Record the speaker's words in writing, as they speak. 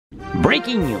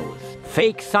Breaking news.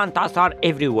 Fake Santas are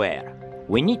everywhere.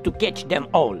 We need to catch them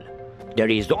all. There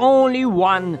is only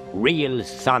one real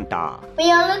Santa.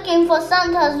 We are looking for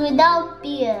Santas without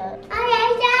beard. I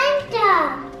am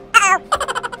Santa.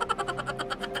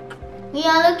 We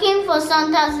are looking for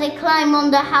Santas that climb on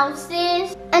the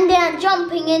houses and they are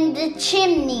jumping in the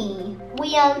chimney.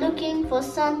 We are looking for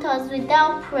Santas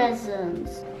without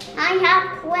presents. I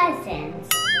have presents.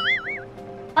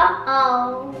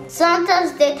 Uh-oh.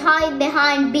 Santas that hide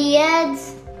behind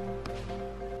beards.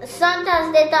 Santas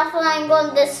that are flying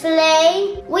on the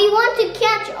sleigh. We want to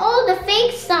catch all the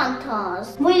fake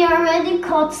Santas. We already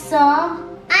caught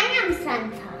some. I am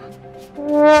Santa.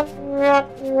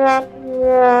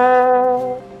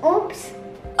 Oops.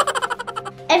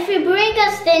 If you bring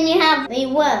us, then you have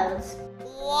rewards.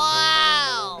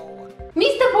 Wow!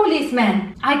 Mr.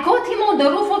 Policeman, I caught him on the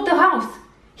roof of the house.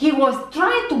 He was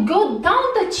trying to go down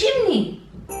the chimney.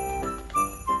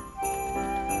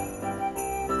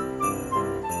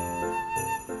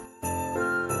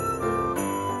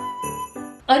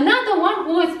 Another one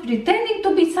who was pretending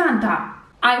to be Santa.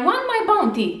 I won my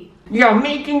bounty. You're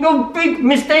making a big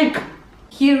mistake.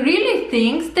 He really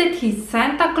thinks that he's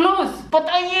Santa Claus. But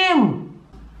I am.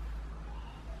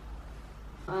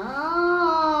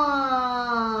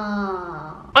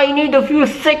 I need a few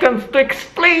seconds to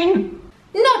explain.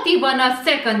 Not even a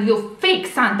second, you fake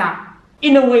Santa.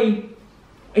 In a way,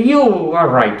 you are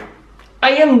right.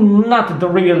 I am not the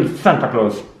real Santa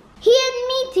Claus. He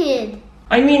admitted.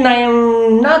 I mean, I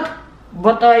am not,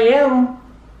 but I am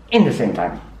in the same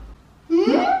time.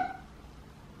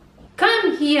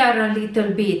 Come here a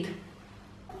little bit.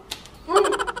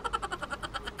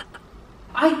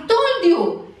 I told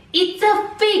you, it's a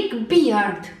fake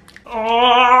beard.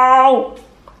 Oh,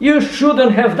 you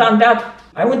shouldn't have done that.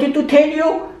 I wanted to tell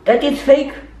you that it's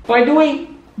fake. By the way,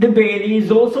 the belly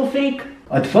is also fake.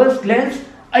 At first glance,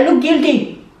 I look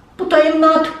guilty, but I am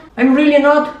not. I'm really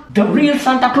not the real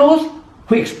Santa Claus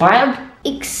who expired.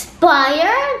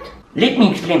 Expired? Let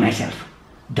me explain myself.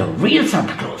 The real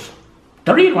Santa Claus,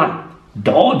 the real one,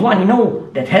 the old one, you know,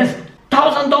 that has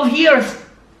thousands of years.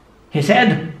 He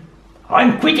said,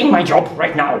 I'm quitting my job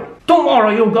right now.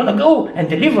 Tomorrow you're gonna go and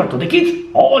deliver to the kids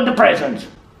all the presents.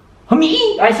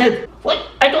 Me? I said, what?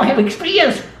 I don't have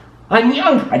experience. I'm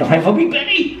young. I don't have a big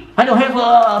belly. I don't have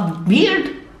a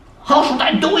beard. How should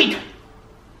I do it?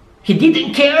 He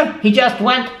didn't care. He just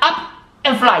went up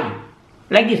and fly.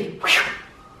 Like this.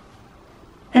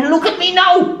 And look at me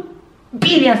now.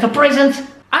 Billions of presents.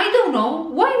 I don't know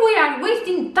why we are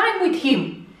wasting time with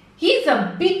him. He's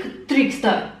a big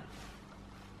trickster.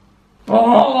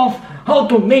 Oh, how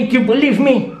to make you believe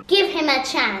me? Give him a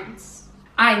chance.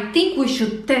 I think we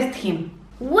should test him.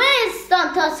 Where's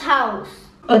Santa's house?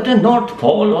 At the North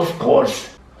Pole, of course,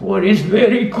 where it's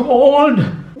very cold.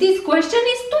 This question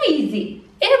is too easy.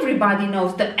 Everybody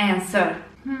knows the answer.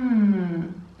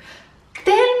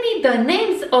 Tell me the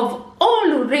names of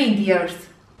all reindeers.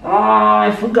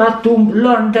 I forgot to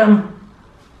learn them.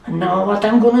 And now what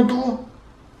I'm gonna do?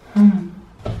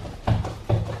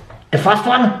 The first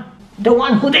one, the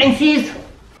one who dances,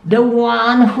 the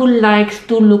one who likes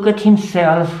to look at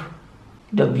himself,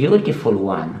 the beautiful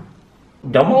one,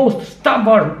 the most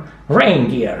stubborn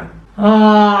reindeer,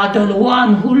 the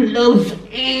one who loves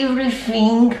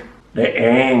everything, the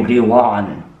angry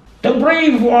one, the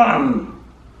brave one,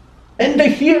 and the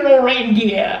hero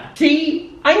reindeer.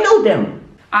 See, I know them.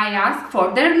 I ask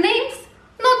for their names,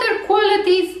 not their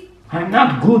qualities. I'm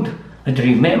not good at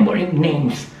remembering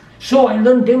names, so I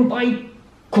learn them by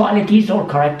qualities or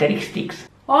characteristics.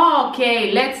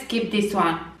 Okay, let's skip this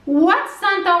one. What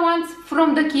Santa wants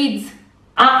from the kids?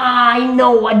 I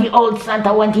know what the old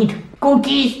Santa wanted.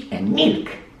 Cookies and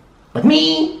milk. But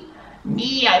me,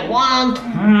 I want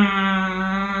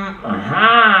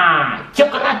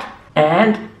chocolate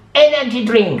and energy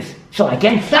drinks. So I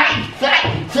can fly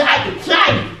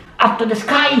up to the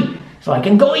sky. So I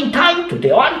can go in time to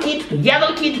the one kid, to the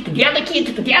other kid, to the other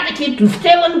kid, to the other kid, to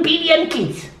 7 billion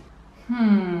kids.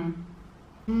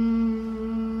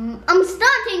 I'm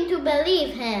starting to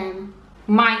believe him.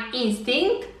 My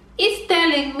instinct is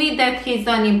telling me that he's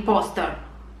an imposter.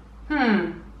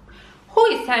 Who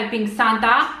is helping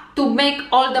Santa to make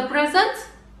all the presents?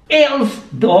 Elves,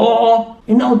 though.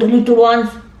 You know, the little ones.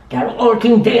 They are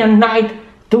working day and night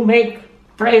to make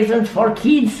presents for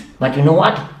kids. But you know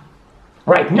what?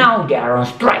 Right now they are on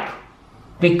strike.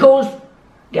 Because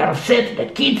they are upset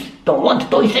that kids don't want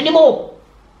toys anymore.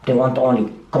 They want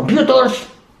only computers,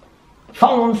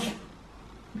 phones,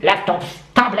 laptops,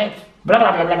 tablets, blah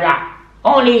blah blah blah blah.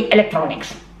 Only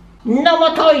electronics. No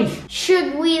more toys.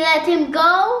 Should we let him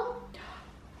go?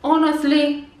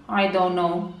 Honestly, I don't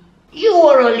know. You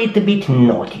were a little bit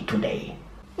naughty today.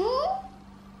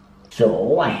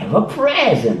 So I have a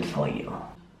present for you.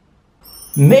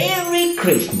 Merry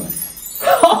Christmas!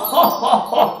 Ho ho ho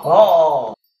ho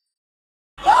ho!